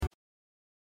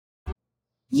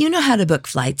You know how to book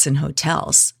flights and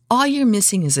hotels. All you're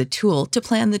missing is a tool to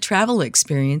plan the travel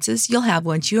experiences you'll have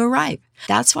once you arrive.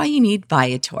 That's why you need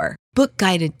Viator. Book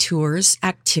guided tours,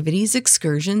 activities,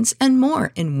 excursions, and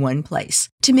more in one place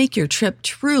to make your trip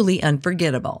truly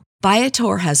unforgettable.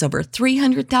 Viator has over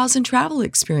 300,000 travel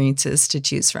experiences to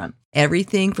choose from.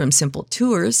 Everything from simple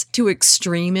tours to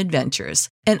extreme adventures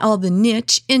and all the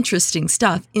niche, interesting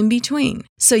stuff in between.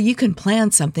 So you can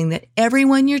plan something that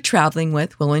everyone you're traveling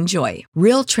with will enjoy.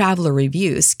 Real traveler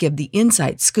reviews give the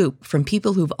inside scoop from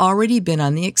people who've already been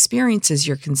on the experiences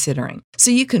you're considering. So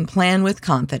you can plan with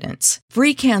confidence.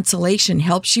 Free cancellation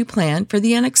helps you plan for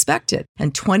the unexpected.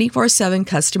 And 24/7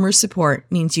 customer support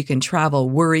means you can travel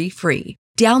worry-free.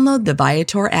 Download the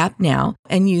Viator app now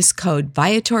and use code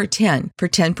Viator10 for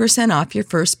 10% off your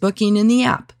first booking in the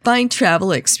app. Find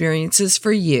travel experiences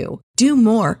for you. Do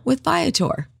more with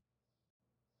Viator.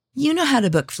 You know how to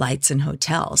book flights and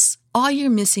hotels. All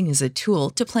you're missing is a tool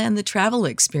to plan the travel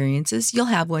experiences you'll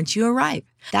have once you arrive.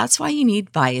 That's why you need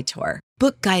Viator.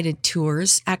 Book guided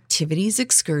tours, activities,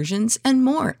 excursions, and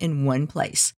more in one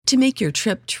place to make your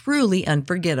trip truly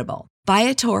unforgettable.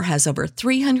 Viator has over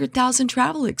 300,000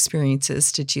 travel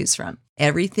experiences to choose from.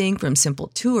 Everything from simple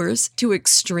tours to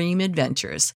extreme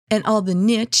adventures and all the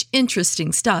niche,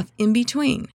 interesting stuff in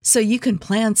between. So you can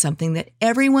plan something that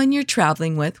everyone you're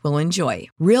traveling with will enjoy.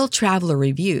 Real traveler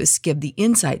reviews give the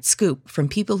inside scoop from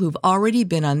people who've already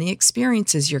been on the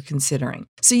experiences you're considering.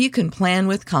 So you can plan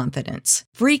with confidence.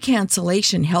 Free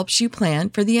cancellation helps you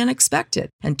plan for the unexpected.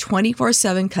 And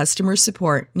 24/7 customer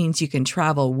support means you can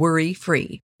travel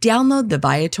worry-free. Download the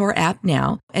Viator app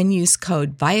now and use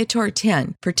code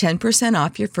Viator10 for 10%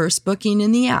 off your first booking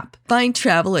in the app. Find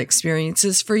travel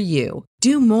experiences for you.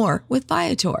 Do more with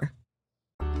Viator.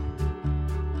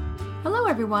 Hello,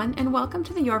 everyone, and welcome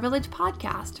to the Your Village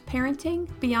podcast, Parenting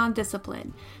Beyond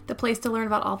Discipline, the place to learn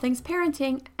about all things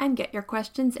parenting and get your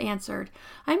questions answered.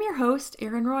 I'm your host,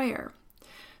 Erin Royer.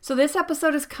 So this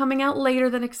episode is coming out later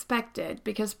than expected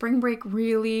because spring break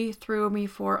really threw me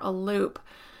for a loop.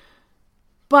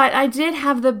 But I did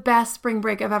have the best spring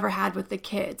break I've ever had with the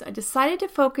kids. I decided to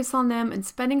focus on them and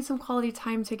spending some quality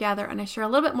time together, and I share a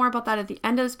little bit more about that at the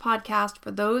end of this podcast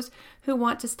for those who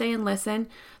want to stay and listen.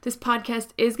 This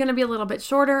podcast is going to be a little bit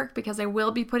shorter because I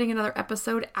will be putting another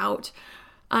episode out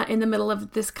in the middle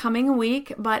of this coming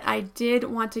week, but I did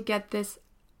want to get this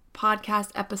podcast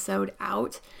episode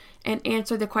out and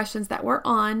answer the questions that were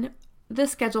on the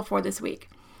schedule for this week.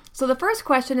 So the first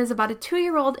question is about a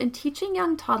 2-year-old and teaching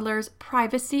young toddlers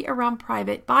privacy around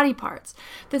private body parts.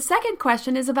 The second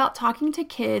question is about talking to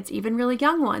kids, even really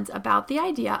young ones, about the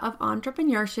idea of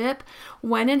entrepreneurship,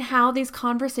 when and how these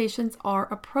conversations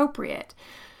are appropriate.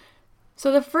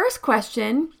 So the first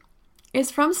question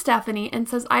is from Stephanie and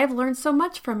says, I have learned so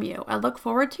much from you. I look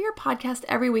forward to your podcast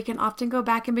every week and often go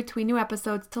back in between new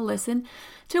episodes to listen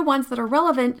to ones that are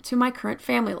relevant to my current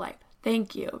family life.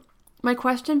 Thank you. My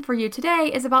question for you today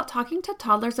is about talking to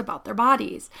toddlers about their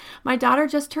bodies. My daughter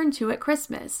just turned 2 at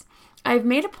Christmas. I've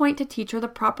made a point to teach her the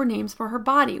proper names for her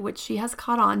body, which she has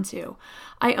caught on to.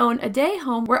 I own a day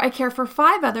home where I care for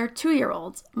 5 other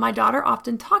 2-year-olds. My daughter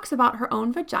often talks about her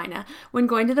own vagina when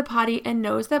going to the potty and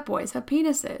knows that boys have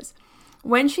penises.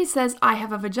 When she says, I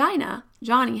have a vagina,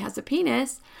 Johnny has a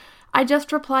penis, I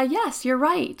just reply, yes, you're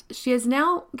right. She is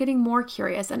now getting more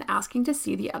curious and asking to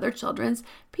see the other children's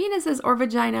penises or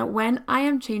vagina when I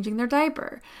am changing their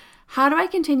diaper. How do I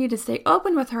continue to stay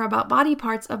open with her about body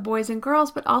parts of boys and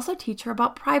girls, but also teach her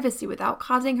about privacy without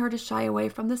causing her to shy away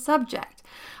from the subject?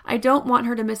 I don't want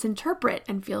her to misinterpret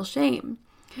and feel shame.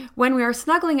 When we are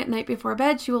snuggling at night before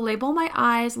bed, she will label my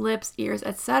eyes, lips, ears,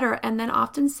 etc., and then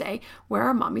often say, where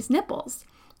are mommy's nipples?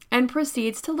 And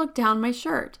proceeds to look down my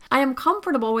shirt. I am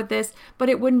comfortable with this, but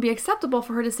it wouldn't be acceptable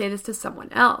for her to say this to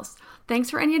someone else. Thanks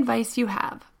for any advice you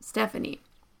have, Stephanie.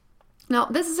 Now,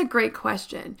 this is a great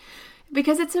question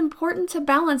because it's important to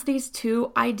balance these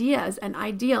two ideas and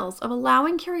ideals of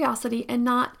allowing curiosity and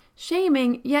not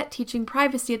shaming, yet teaching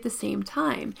privacy at the same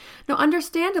time. Now,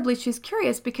 understandably, she's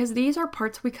curious because these are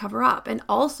parts we cover up, and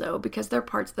also because they're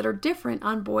parts that are different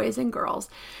on boys and girls.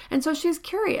 And so she's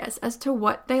curious as to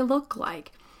what they look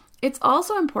like. It's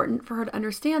also important for her to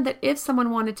understand that if someone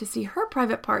wanted to see her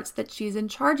private parts, that she's in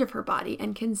charge of her body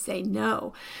and can say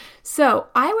no. So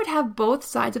I would have both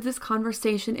sides of this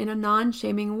conversation in a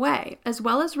non-shaming way, as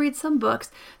well as read some books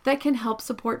that can help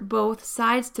support both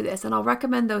sides to this. And I'll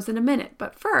recommend those in a minute.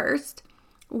 But first,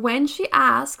 When she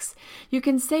asks, you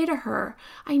can say to her,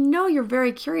 I know you're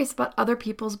very curious about other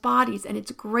people's bodies, and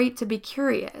it's great to be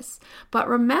curious. But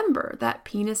remember that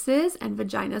penises and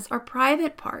vaginas are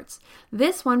private parts.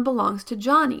 This one belongs to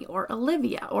Johnny or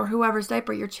Olivia or whoever's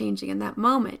diaper you're changing in that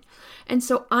moment. And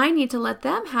so I need to let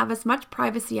them have as much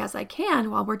privacy as I can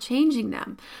while we're changing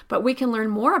them. But we can learn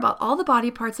more about all the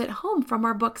body parts at home from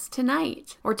our books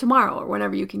tonight or tomorrow or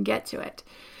whenever you can get to it.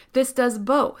 This does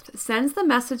both. Sends the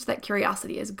message that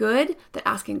curiosity is good, that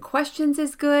asking questions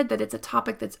is good, that it's a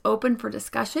topic that's open for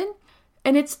discussion.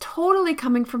 And it's totally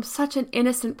coming from such an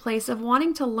innocent place of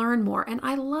wanting to learn more. And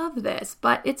I love this,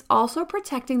 but it's also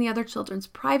protecting the other children's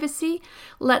privacy,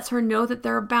 lets her know that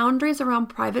there are boundaries around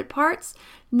private parts,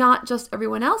 not just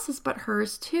everyone else's, but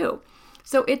hers too.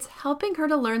 So it's helping her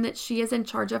to learn that she is in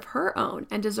charge of her own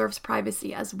and deserves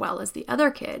privacy as well as the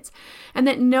other kids, and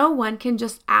that no one can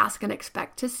just ask and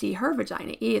expect to see her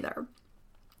vagina either.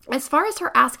 As far as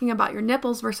her asking about your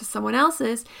nipples versus someone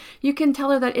else's, you can tell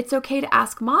her that it's okay to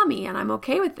ask mommy and I'm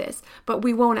okay with this, but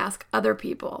we won't ask other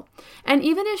people. And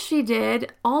even if she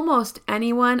did, almost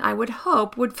anyone, I would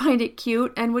hope, would find it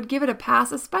cute and would give it a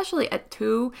pass, especially at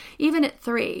 2, even at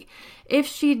 3. If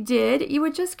she did, you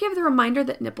would just give the reminder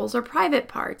that nipples are private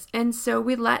parts, and so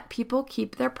we let people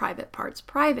keep their private parts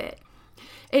private.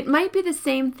 It might be the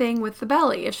same thing with the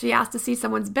belly. If she asked to see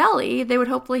someone's belly, they would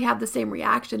hopefully have the same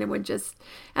reaction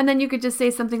and then you could just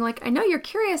say something like, I know you're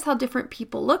curious how different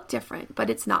people look different, but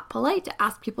it's not polite to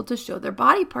ask people to show their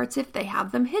body parts if they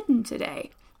have them hidden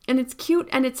today. And it's cute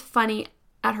and it's funny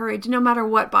at her age, no matter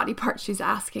what body part she's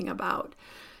asking about.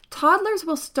 Toddlers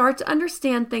will start to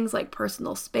understand things like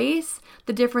personal space,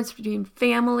 the difference between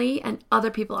family and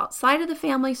other people outside of the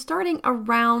family, starting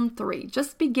around 3,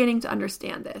 just beginning to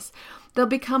understand this. They'll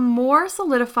become more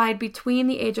solidified between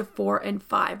the age of 4 and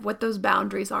 5, what those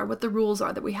boundaries are, what the rules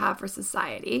are that we have for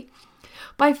society.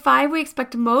 By 5, we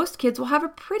expect most kids will have a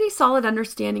pretty solid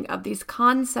understanding of these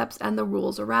concepts and the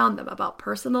rules around them about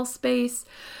personal space,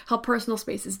 how personal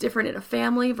space is different in a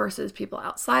family versus people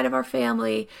outside of our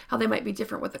family, how they might be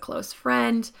different with a close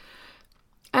friend,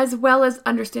 as well as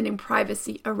understanding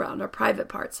privacy around our private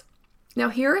parts. Now,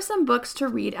 here are some books to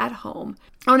read at home.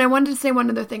 Oh, and I wanted to say one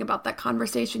other thing about that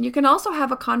conversation. You can also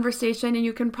have a conversation, and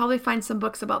you can probably find some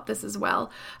books about this as well,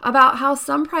 about how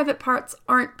some private parts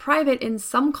aren't private in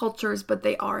some cultures, but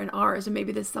they are in ours. And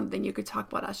maybe this is something you could talk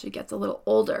about as she gets a little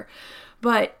older.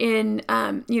 But in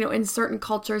certain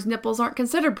cultures, nipples aren't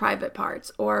considered private parts,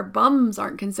 or bums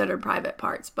aren't considered private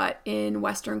parts. But in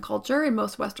Western culture, in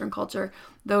most Western culture,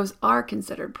 those are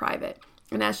considered private.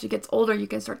 And as she gets older, you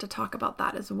can start to talk about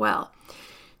that as well.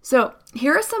 So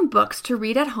here are some books to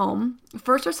read at home.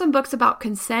 First are some books about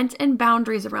consent and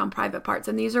boundaries around private parts.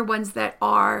 And these are ones that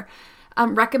are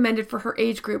recommended for her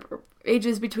age group,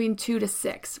 ages between 2 to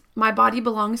 6. My Body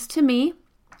Belongs to Me,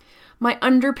 My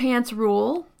Underpants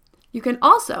Rule. You can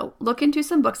also look into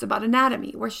some books about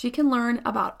anatomy where she can learn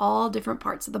about all different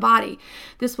parts of the body.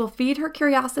 This will feed her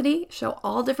curiosity, show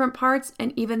all different parts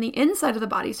and even the inside of the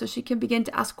body so she can begin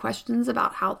to ask questions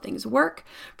about how things work,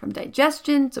 from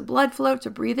digestion to blood flow to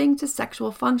breathing to sexual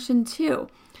function too.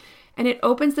 And it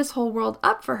opens this whole world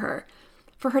up for her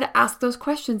to ask those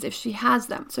questions if she has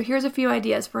them. So here's a few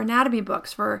ideas for anatomy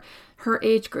books for her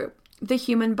age group. The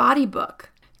Human Body Book,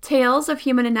 Tales of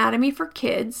Human Anatomy for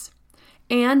Kids,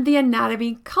 and the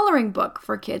Anatomy Coloring Book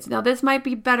for Kids. Now, this might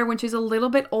be better when she's a little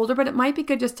bit older, but it might be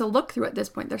good just to look through at this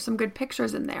point. There's some good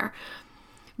pictures in there.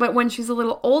 But when she's a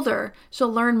little older,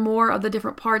 she'll learn more of the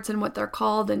different parts and what they're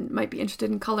called and might be interested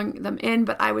in coloring them in,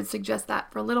 but I would suggest that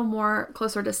for a little more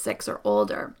closer to 6 or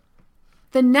older.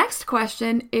 The next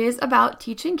question is about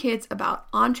teaching kids about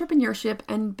entrepreneurship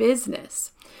and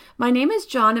business. My name is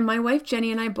John, and my wife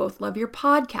Jenny and I both love your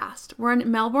podcast. We're in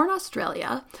Melbourne,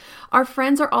 Australia. Our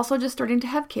friends are also just starting to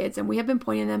have kids, and we have been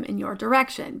pointing them in your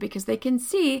direction because they can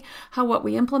see how what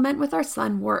we implement with our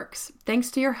son works,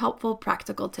 thanks to your helpful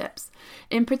practical tips.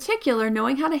 In particular,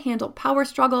 knowing how to handle power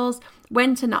struggles,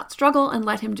 when to not struggle and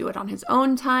let him do it on his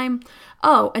own time.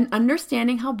 Oh, and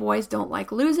understanding how boys don't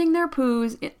like losing their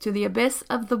poos to the abyss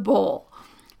of the bowl.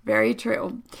 Very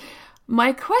true.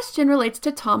 My question relates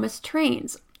to Thomas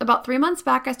trains. About 3 months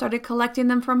back, I started collecting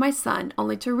them from my son,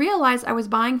 only to realize I was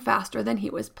buying faster than he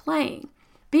was playing.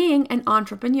 Being an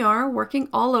entrepreneur working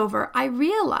all over, I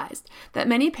realized that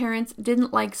many parents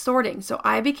didn't like sorting, so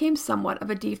I became somewhat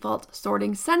of a default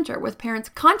sorting center, with parents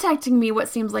contacting me what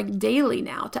seems like daily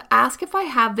now to ask if I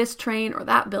have this train or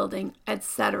that building,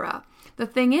 etc. The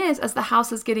thing is, as the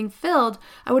house is getting filled,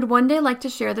 I would one day like to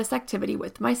share this activity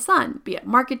with my son, be it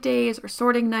market days or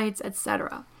sorting nights,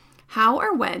 etc. How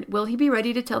or when will he be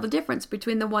ready to tell the difference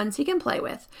between the ones he can play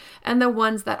with and the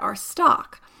ones that are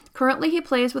stock? Currently, he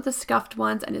plays with the scuffed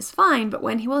ones and is fine, but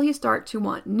when will he start to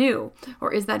want new?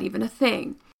 Or is that even a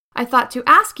thing? I thought to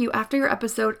ask you after your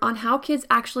episode on how kids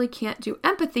actually can't do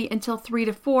empathy until 3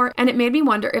 to 4, and it made me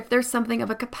wonder if there's something of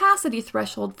a capacity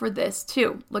threshold for this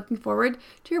too. Looking forward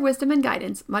to your wisdom and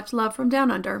guidance. Much love from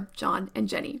Down Under, John and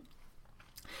Jenny.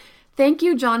 Thank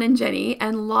you, John and Jenny,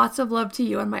 and lots of love to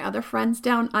you and my other friends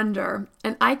down under.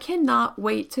 And I cannot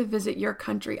wait to visit your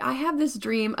country. I have this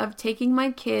dream of taking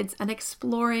my kids and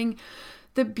exploring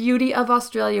the beauty of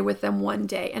Australia with them one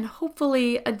day, and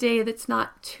hopefully a day that's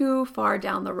not too far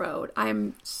down the road.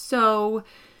 I'm so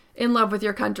in love with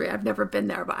your country. I've never been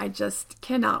there, but I just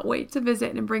cannot wait to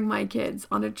visit and bring my kids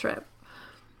on a trip.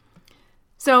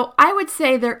 So I would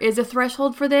say there is a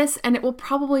threshold for this, and it will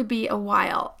probably be a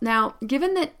while. Now,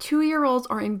 given that 2-year-olds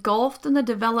are engulfed in the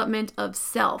development of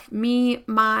self, me,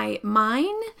 my,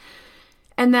 mine,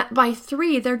 and that by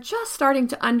 3, they're just starting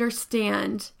to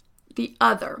understand the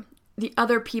other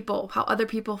people, how other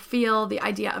people feel, the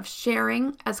idea of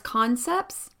sharing as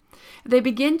concepts. They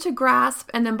begin to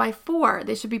grasp, and then by 4,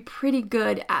 they should be pretty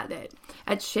good at it,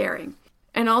 at sharing.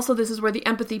 And also this is where the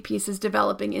empathy piece is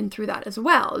developing in through that as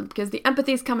well, because the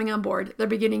empathy is coming on board. They're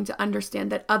beginning to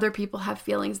understand that other people have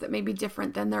feelings that may be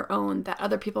different than their own, that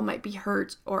other people might be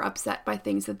hurt or upset by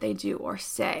things that they do or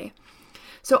say.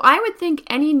 So I would think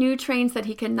any new trains that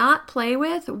he cannot play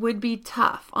with would be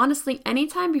tough. Honestly,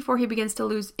 anytime before he begins to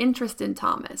lose interest in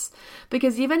Thomas.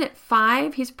 Because even at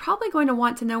 5, he's probably going to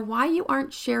want to know why you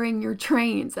aren't sharing your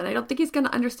trains. And I don't think he's going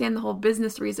to understand the whole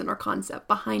business reason or concept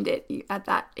behind it at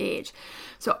that age.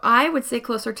 So I would say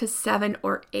closer to 7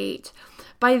 or 8.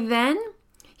 By then,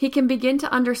 he can begin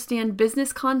to understand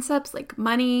business concepts like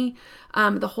money,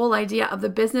 the whole idea of the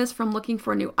business, from looking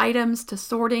for new items to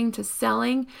sorting to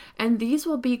selling, and these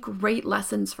will be great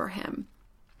lessons for him.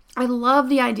 I love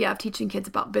the idea of teaching kids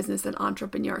about business and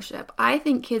entrepreneurship. I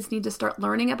think kids need to start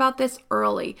learning about this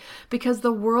early because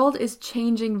the world is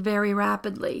changing very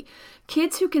rapidly.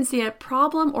 Kids who can see a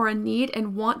problem or a need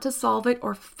and want to solve it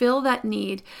or fill that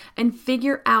need and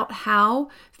figure out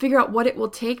what it will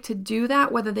take to do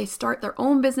that, whether they start their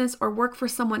own business or work for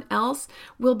someone else,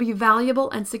 will be valuable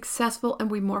and successful and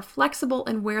be more flexible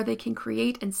in where they can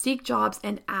create and seek jobs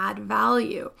and add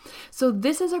value. So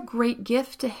this is a great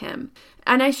gift to him.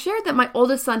 And I shared that my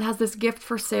oldest son has this gift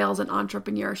for sales and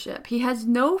entrepreneurship. He has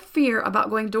no fear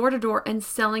about going door to door and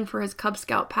selling for his Cub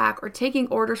Scout pack or taking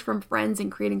orders from friends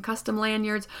and creating custom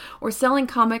lanyards or selling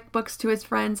comic books to his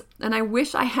friends. And I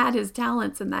wish I had his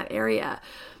talents in that area.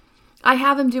 I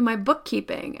have him do my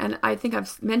bookkeeping, and I think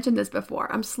I've mentioned this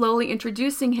before. I'm slowly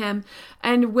introducing him,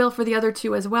 and will for the other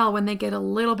 2 as well when they get a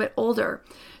little bit older,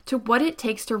 to what it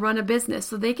takes to run a business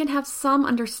so they can have some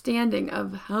understanding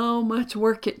of how much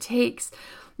work it takes.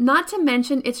 Not to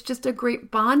mention, it's just a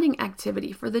great bonding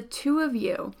activity for the 2 of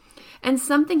you, and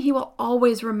something he will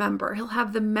always remember. He'll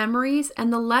have the memories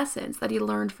and the lessons that he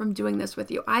learned from doing this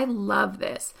with you. I love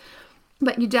this.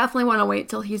 But you definitely want to wait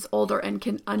till he's older and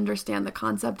can understand the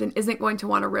concept and isn't going to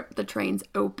want to rip the trains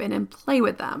open and play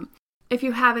with them. If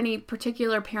you have any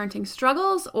particular parenting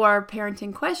struggles or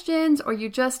parenting questions, or you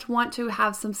just want to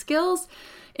have some skills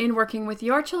in working with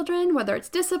your children, whether it's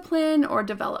discipline or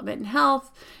development and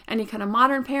health, any kind of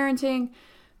modern parenting,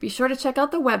 be sure to check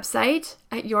out the website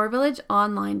at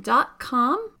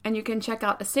yourvillageonline.com, and you can check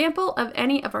out a sample of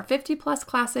any of our 50+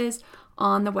 classes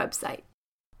on the website.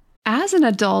 As an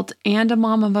adult and a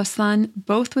mom of a son,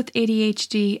 both with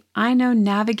ADHD, I know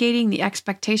navigating the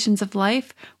expectations of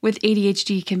life with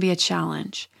ADHD can be a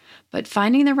challenge. But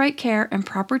finding the right care and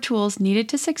proper tools needed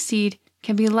to succeed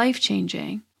can be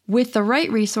life-changing. With the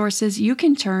right resources, you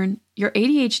can turn your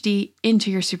ADHD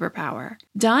into your superpower.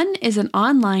 Done is an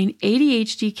online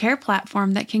ADHD care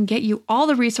platform that can get you all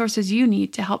the resources you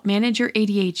need to help manage your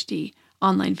ADHD,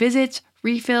 online visits,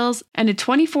 refills, and a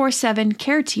 24/7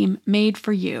 care team made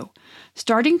for you.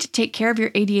 Starting to take care of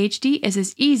your ADHD is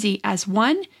as easy as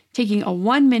 1, taking a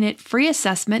 1-minute free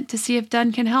assessment to see if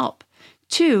Done can help.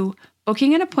 2,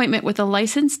 booking an appointment with a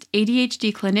licensed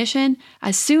ADHD clinician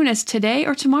as soon as today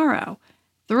or tomorrow.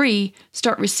 3,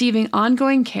 start receiving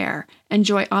ongoing care.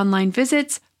 Enjoy online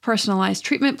visits, personalized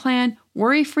treatment plan,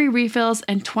 worry-free refills,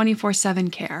 and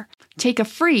 24/7 care. Take a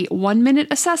free 1-minute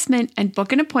assessment and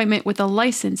book an appointment with a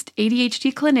licensed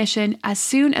ADHD clinician as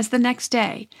soon as the next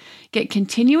day. Get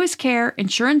continuous care,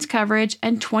 insurance coverage,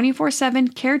 and 24/7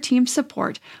 care team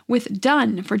support with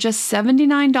Done for just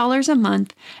 $79 a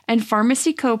month and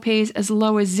pharmacy copays as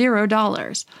low as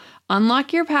 $0.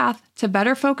 Unlock your path to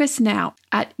better focus now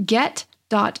at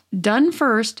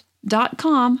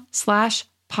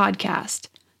get.donefirst.com/podcast.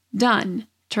 Done.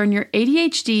 Turn your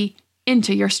ADHD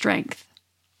into your strength.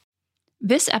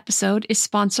 This episode is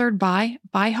sponsored by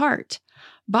ByHeart.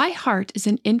 ByHeart is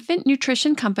an infant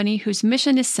nutrition company whose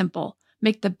mission is simple: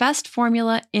 make the best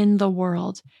formula in the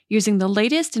world. Using the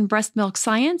latest in breast milk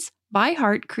science,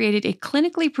 ByHeart created a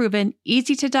clinically proven,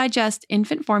 easy-to-digest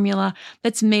infant formula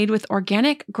that's made with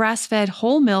organic, grass-fed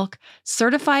whole milk,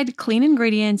 certified clean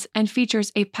ingredients, and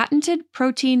features a patented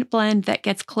protein blend that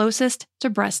gets closest to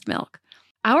breast milk.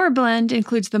 Our blend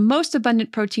includes the most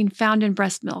abundant protein found in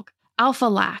breast milk,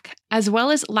 alpha-lac, as well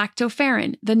as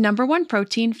lactoferrin, the number one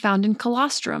protein found in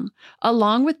colostrum,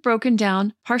 along with broken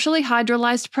down, partially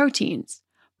hydrolyzed proteins.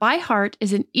 ByHeart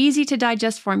is an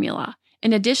easy-to-digest formula.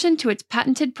 In addition to its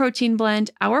patented protein blend,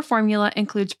 our formula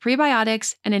includes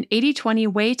prebiotics and an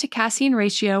 80-20 whey to casein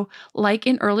ratio like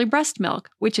in early breast milk,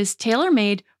 which is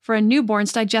tailor-made for a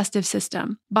newborn's digestive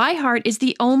system. ByHeart is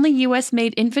the only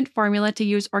U.S.-made infant formula to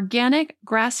use organic,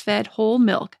 grass-fed whole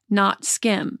milk, not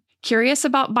skim. Curious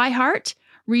about ByHeart?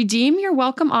 Redeem your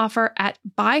welcome offer at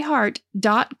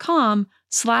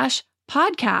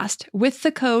byheart.com/podcast with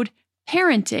the code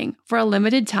parenting for a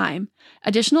limited time.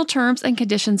 Additional terms and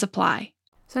conditions apply.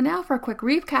 So now for a quick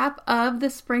recap of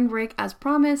the spring break as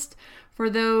promised. For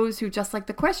those who just like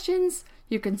the questions,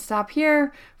 you can stop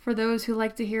here. For those who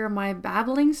like to hear my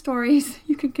babbling stories,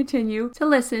 you can continue to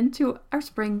listen to our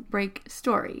spring break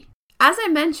story. As I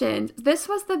mentioned, this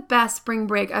was the best spring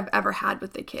break I've ever had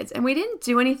with the kids, and we didn't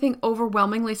do anything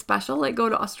overwhelmingly special like go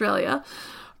to Australia,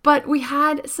 but we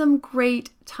had some great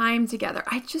time together.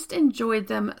 I just enjoyed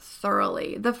them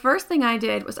thoroughly. The first thing I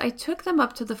did was I took them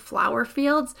up to the flower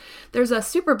fields. There's a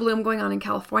super bloom going on in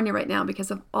California right now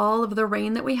because of all of the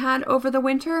rain that we had over the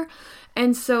winter.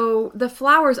 And so the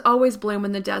flowers always bloom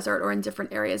in the desert or in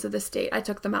different areas of the state. I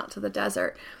took them out to the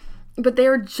desert. But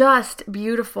they're just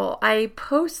beautiful. I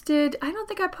don't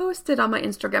think I posted on my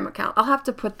Instagram account. I'll have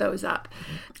to put those up.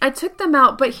 I took them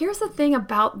out, but here's the thing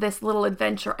about this little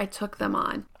adventure I took them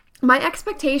on. My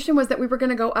expectation was that we were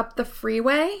going to go up the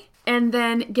freeway and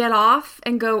then get off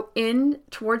and go in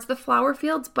towards the flower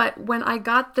fields. But when I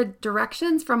got the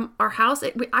directions from our house,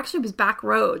 it actually was back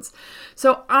roads.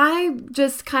 So I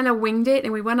just kind of winged it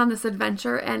and we went on this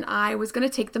adventure, and I was going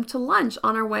to take them to lunch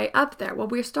on our way up there. Well,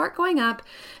 we start going up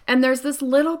and there's this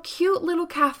little cute little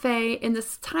cafe in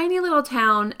this tiny little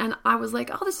town. And I was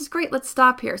like, oh, this is great. Let's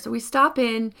stop here. So we stop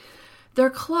in. They're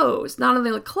closed. Not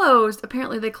only closed,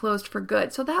 apparently they closed for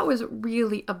good. So that was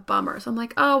really a bummer. So I'm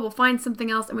like, oh, we'll find something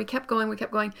else. And we kept going.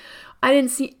 I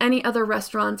didn't see any other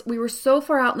restaurants. We were so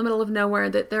far out in the middle of nowhere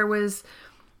that there was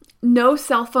no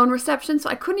cell phone reception. So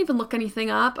I couldn't even look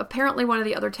anything up. Apparently one of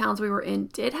the other towns we were in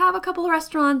did have a couple of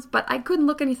restaurants, but I couldn't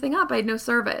look anything up. I had no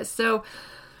service. So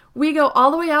we go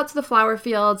all the way out to the flower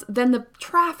fields. Then the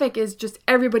traffic is just,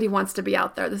 everybody wants to be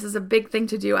out there. This is a big thing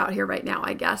to do out here right now,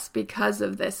 I guess, because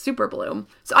of this super bloom.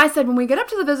 So I said, when we get up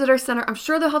to the visitor center, I'm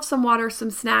sure they'll have some water,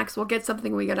 some snacks. We'll get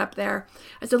something when we get up there.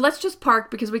 I said, let's just park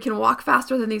because we can walk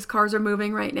faster than these cars are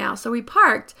moving right now. So we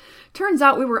parked. Turns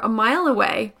out we were a mile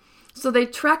away. So they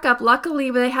trek up.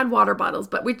 Luckily, they had water bottles,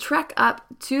 but we trek up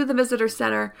to the visitor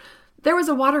center. There was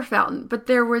a water fountain, but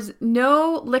there was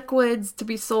no liquids to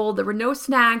be sold. There were no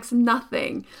snacks,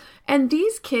 nothing. And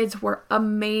these kids were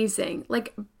amazing.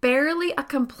 Like barely a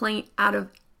complaint out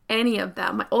of any of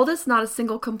them. My oldest, not a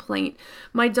single complaint.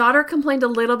 My daughter complained a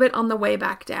little bit on the way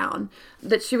back down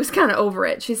that she was kind of over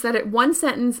it. She said it one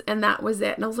sentence and that was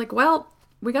it. And I was like, well,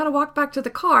 we got to walk back to the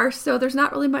car, so there's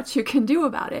not really much you can do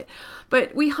about it.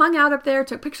 But we hung out up there,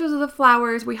 took pictures of the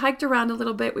flowers. We hiked around a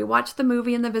little bit. We watched the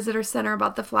movie in the visitor center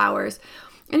about the flowers.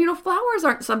 And, flowers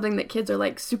aren't something that kids are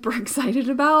like super excited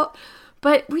about,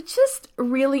 but we just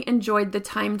really enjoyed the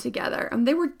time together. And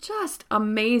they were just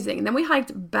amazing. And then we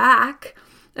hiked back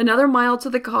another mile to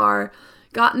the car,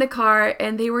 got in the car,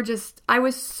 and I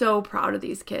was so proud of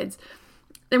these kids.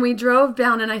 And we drove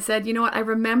down and I said, you know what? I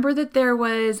remember that there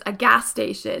was a gas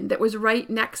station that was right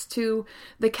next to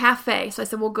the cafe. So I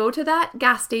said, we'll go to that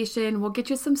gas station. We'll get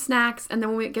you some snacks. And then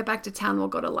when we get back to town, we'll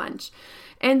go to lunch.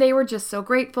 And they were just so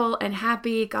grateful and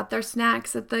happy, got their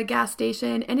snacks at the gas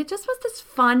station. And it just was this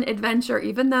fun adventure,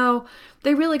 even though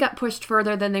they really got pushed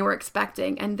further than they were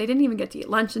expecting. And they didn't even get to eat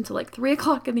lunch until like 3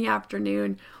 o'clock in the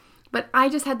afternoon. But I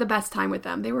just had the best time with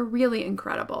them. They were really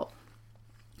incredible.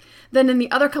 Then in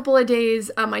the other couple of days,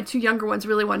 my 2 younger ones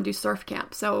really wanted to do surf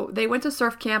camp. So they went to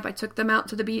surf camp. I took them out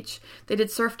to the beach. They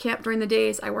did surf camp during the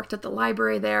days. I worked at the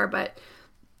library there, but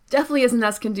definitely isn't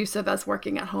as conducive as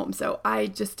working at home. So I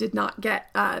just did not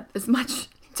get as much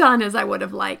done as I would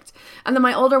have liked. And then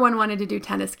my older one wanted to do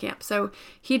tennis camp. So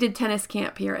he did tennis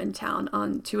camp here in town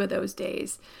on 2 of those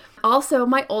days. Also,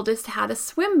 my oldest had a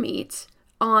swim meet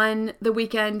on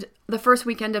the first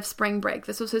weekend of spring break.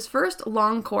 This was his first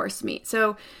long course meet.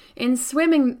 So in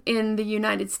swimming in the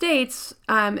United States,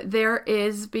 there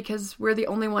is, because we're the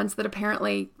only ones that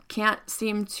apparently can't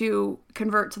seem to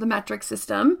convert to the metric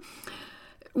system,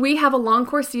 we have a long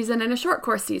course season and a short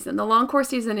course season. The long course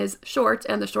season is short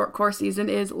and the short course season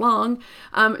is long.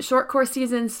 Short course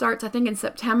season starts, I think, in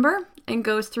September and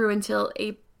goes through until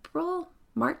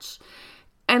March.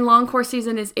 And long course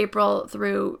season is April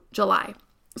through July.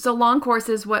 So long course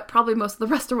is what probably most of the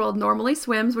rest of the world normally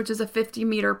swims, which is a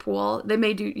 50-meter pool.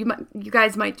 You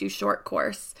guys might do short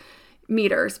course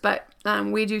meters, but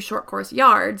we do short course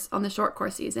yards on the short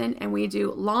course season, and we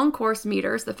do long course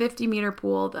meters, the 50-meter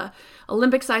pool, the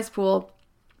Olympic-sized pool,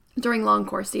 during long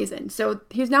course season. So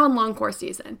he's now in long course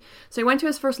season. So he went to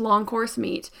his first long course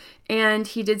meet, and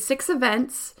he did 6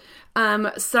 events.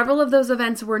 Several of those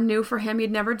events were new for him. He'd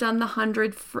never done the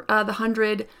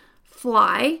 100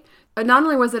 fly. Not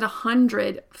only was it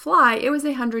 100 fly, it was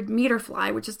a 100-meter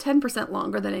fly, which is 10%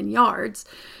 longer than in yards.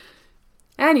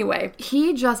 Anyway,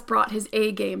 he just brought his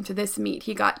A game to this meet.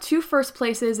 He got 2 first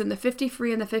places in the 50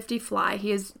 free and the 50 fly.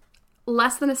 He is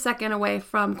less than a second away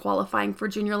from qualifying for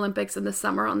Junior Olympics in the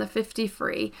summer on the 50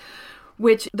 free,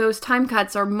 which those time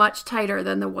cuts are much tighter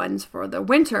than the ones for the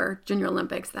winter Junior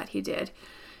Olympics that he did.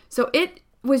 So it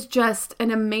was just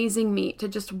an amazing meet to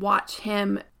just watch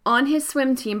him on his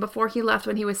swim team before he left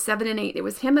when he was 7 and 8. It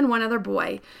was him and one other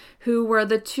boy who were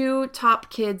the 2 top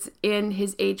kids in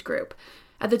his age group.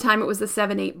 At the time, it was the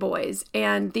 7-8 boys.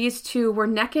 And these 2 were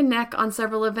neck and neck on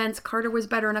several events. Carter was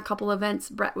better in a couple events.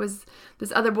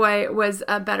 This other boy was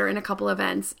better in a couple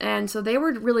events. And so they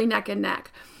were really neck and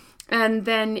neck. And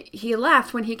then he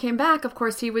left. When he came back, of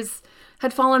course, he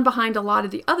had fallen behind a lot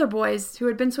of the other boys who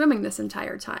had been swimming this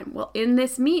entire time. Well, in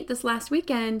this meet this last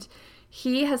weekend,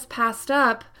 he has passed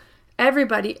up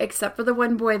everybody except for the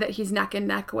one boy that he's neck and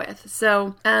neck with.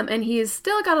 So, and he's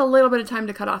still got a little bit of time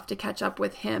to cut off to catch up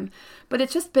with him. But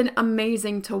it's just been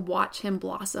amazing to watch him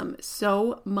blossom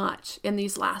so much in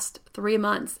these last 3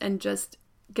 months and just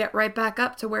get right back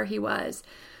up to where he was.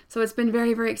 So it's been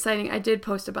very, very exciting. I did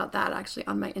post about that actually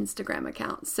on my Instagram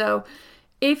account. So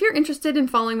if you're interested in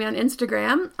following me on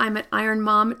Instagram, I'm at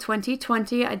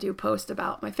IronMom2020. I do post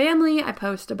about my family. I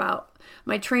post about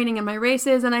my training and my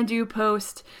races, and I do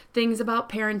post things about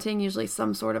parenting, usually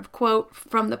some sort of quote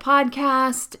from the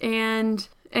podcast and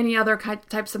any other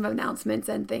types of announcements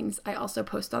and things I also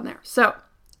post on there. So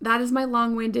that is my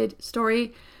long-winded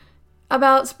story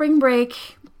about spring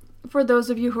break for those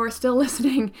of you who are still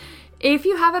listening. If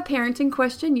you have a parenting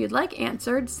question you'd like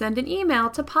answered, send an email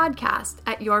to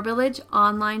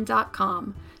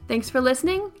podcast@yourvillageonline.com. Thanks for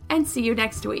listening, and see you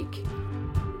next week.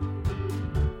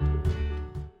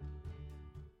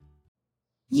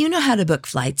 You know how to book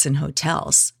flights and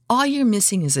hotels. All you're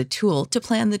missing is a tool to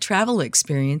plan the travel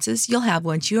experiences you'll have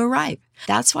once you arrive.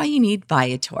 That's why you need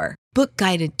Viator. Book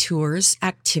guided tours,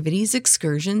 activities,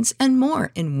 excursions, and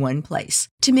more in one place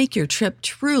to make your trip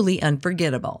truly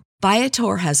unforgettable.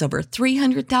 Viator has over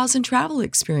 300,000 travel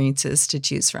experiences to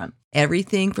choose from.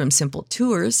 Everything from simple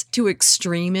tours to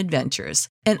extreme adventures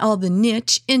and all the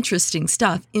niche, interesting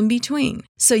stuff in between.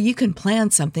 So you can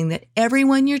plan something that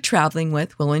everyone you're traveling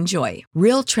with will enjoy.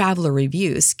 Real traveler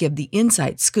reviews give the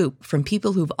inside scoop from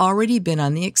people who've already been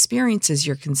on the experiences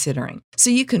you're considering. So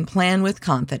you can plan with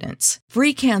confidence.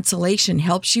 Free cancellation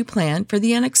helps you plan for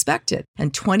the unexpected.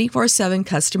 And 24/7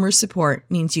 customer support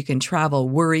means you can travel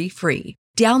worry-free.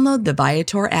 Download the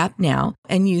Viator app now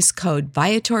and use code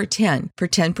Viator10 for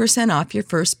 10% off your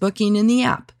first booking in the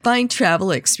app. Find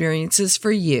travel experiences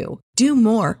for you. Do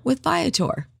more with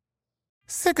Viator.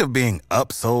 Sick of being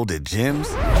upsold at gyms?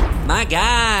 My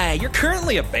guy, you're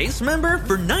currently a base member.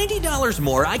 For $90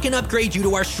 more, I can upgrade you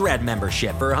to our Shred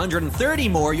membership. For $130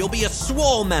 more, you'll be a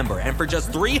Swole member. And for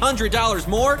just $300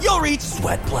 more, you'll reach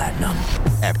Sweat Platinum.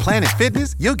 At Planet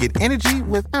Fitness, you'll get energy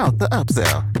without the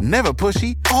upsell. Never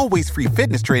pushy, always free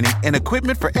fitness training and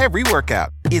equipment for every workout.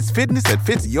 It's fitness that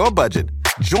fits your budget.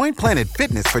 Join Planet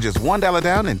Fitness for just $1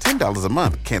 down and $10 a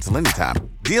month. Cancel anytime.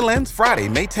 Deal ends Friday,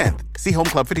 May 10th. See Home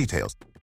Club for details.